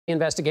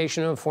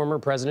Investigation of former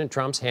President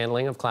Trump's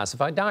handling of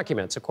classified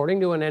documents. According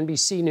to an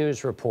NBC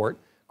News report,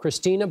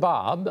 Christina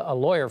Bobb, a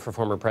lawyer for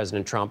former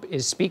President Trump,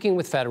 is speaking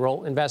with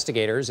federal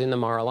investigators in the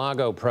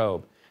Mar-a-Lago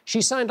probe.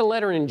 She signed a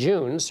letter in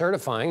June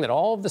certifying that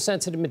all of the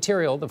sensitive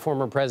material the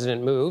former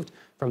president moved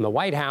from the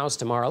White House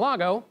to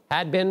Mar-a-Lago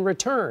had been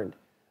returned.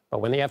 But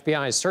when the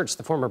FBI searched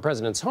the former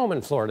president's home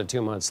in Florida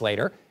 2 months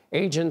later,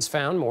 agents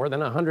found more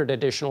than 100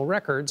 additional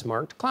records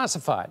marked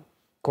classified.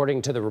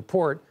 According to the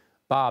report,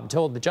 Bobb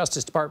told the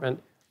Justice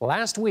Department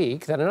last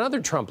week that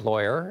another Trump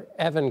lawyer,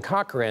 Evan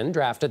Cochran,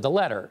 drafted the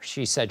letter.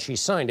 She said she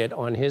signed it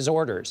on his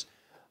orders.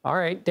 All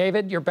right,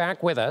 David, you're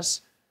back with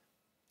us.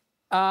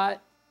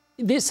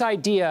 This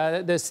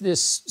idea,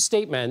 this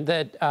statement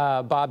that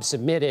Bobb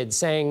submitted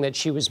saying that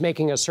she was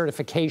making a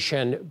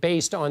certification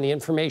based on the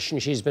information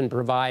she's been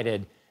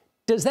provided,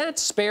 does that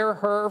spare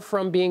her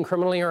from being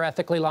criminally or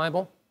ethically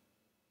liable?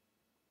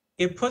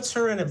 It puts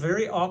her in a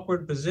very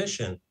awkward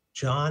position,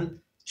 John.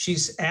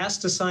 She's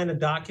asked to sign a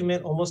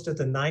document almost at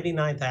the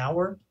 99th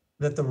hour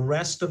that the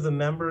rest of the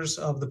members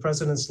of the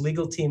president's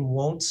legal team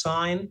won't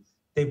sign.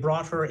 They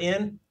brought her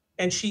in,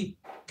 and she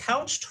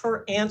couched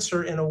her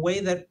answer in a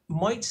way that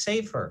might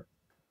save her.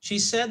 She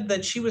said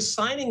that she was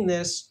signing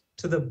this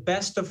to the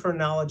best of her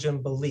knowledge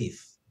and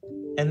belief.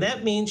 And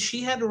that means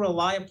she had to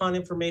rely upon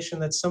information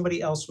that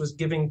somebody else was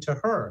giving to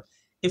her.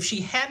 If she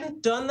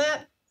hadn't done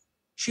that,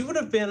 she would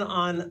have been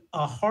on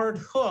a hard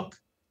hook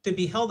to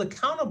be held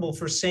accountable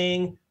for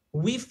saying,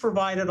 we've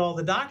provided all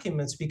the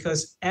documents,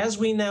 because as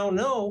we now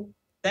know,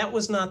 that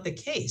was not the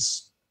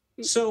case.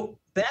 So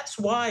that's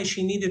why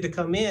she needed to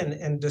come in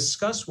and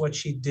discuss what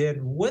she did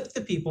with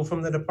the people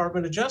from the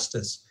Department of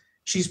Justice.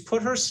 She's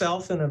put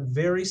herself in a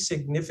very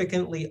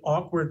significantly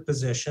awkward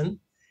position,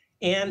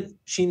 and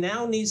she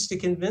now needs to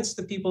convince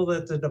the people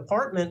at the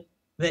department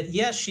that,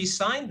 yes, she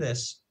signed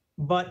this,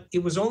 but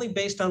it was only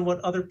based on what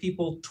other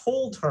people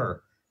told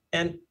her.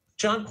 And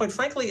John, quite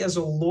frankly, as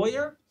a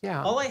lawyer,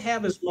 all I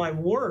have is my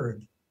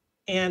word.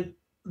 And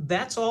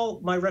that's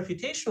all my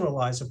reputation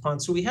relies upon.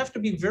 So we have to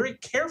be very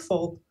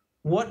careful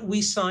what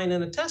we sign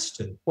and attest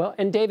to. Well,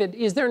 and David,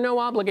 is there no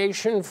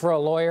obligation for a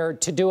lawyer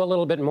to do a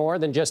little bit more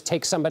than just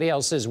take somebody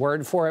else's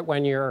word for it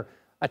when you're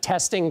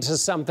attesting to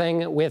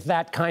something with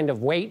that kind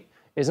of weight?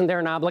 Isn't there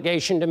an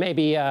obligation to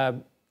maybe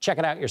check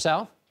it out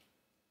yourself?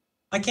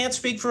 I can't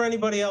speak for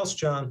anybody else,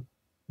 John,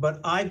 but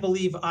I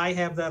believe I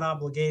have that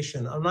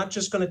obligation. I'm not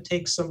just going to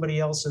take somebody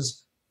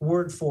else's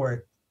word for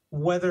it,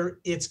 whether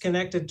it's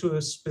connected to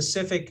a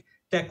specific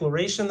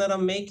declaration that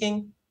I'm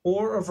making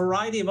or a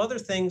variety of other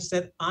things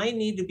that I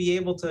need to be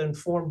able to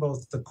inform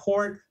both the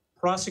court,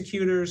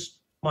 prosecutors,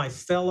 my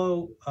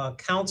fellow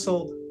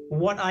counsel,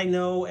 what I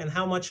know and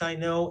how much I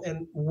know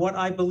and what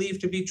I believe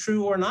to be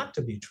true or not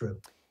to be true.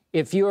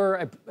 If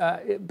you're,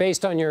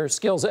 based on your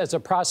skills as a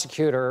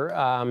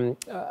prosecutor,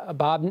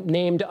 Bobb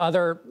named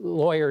other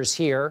lawyers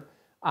here.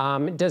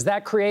 Does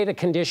that create a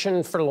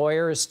condition for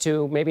lawyers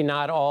to maybe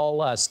not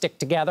all stick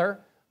together?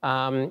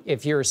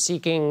 If you're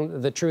seeking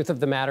the truth of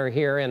the matter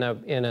here in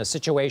a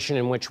situation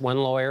in which one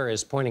lawyer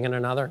is pointing at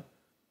another?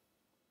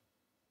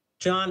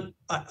 John,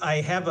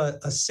 I have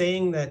a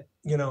saying that,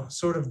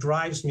 sort of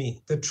drives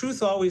me. The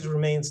truth always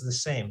remains the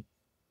same.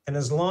 And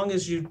as long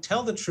as you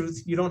tell the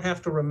truth, you don't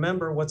have to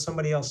remember what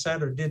somebody else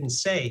said or didn't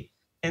say.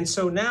 And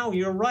so now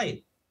you're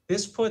right.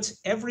 This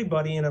puts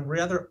everybody in a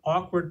rather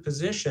awkward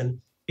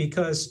position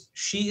because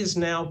she has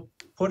now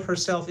put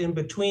herself in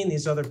between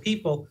these other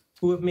people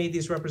who have made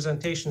these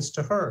representations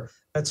to her.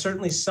 That's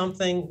certainly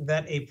something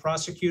that a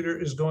prosecutor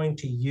is going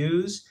to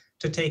use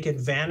to take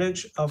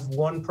advantage of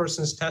one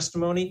person's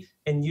testimony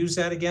and use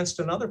that against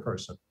another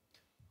person.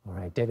 All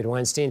right, David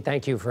Weinstein,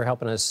 thank you for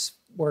helping us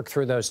work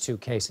through those two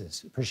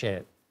cases. Appreciate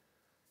it.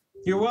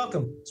 You're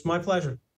welcome. It's my pleasure.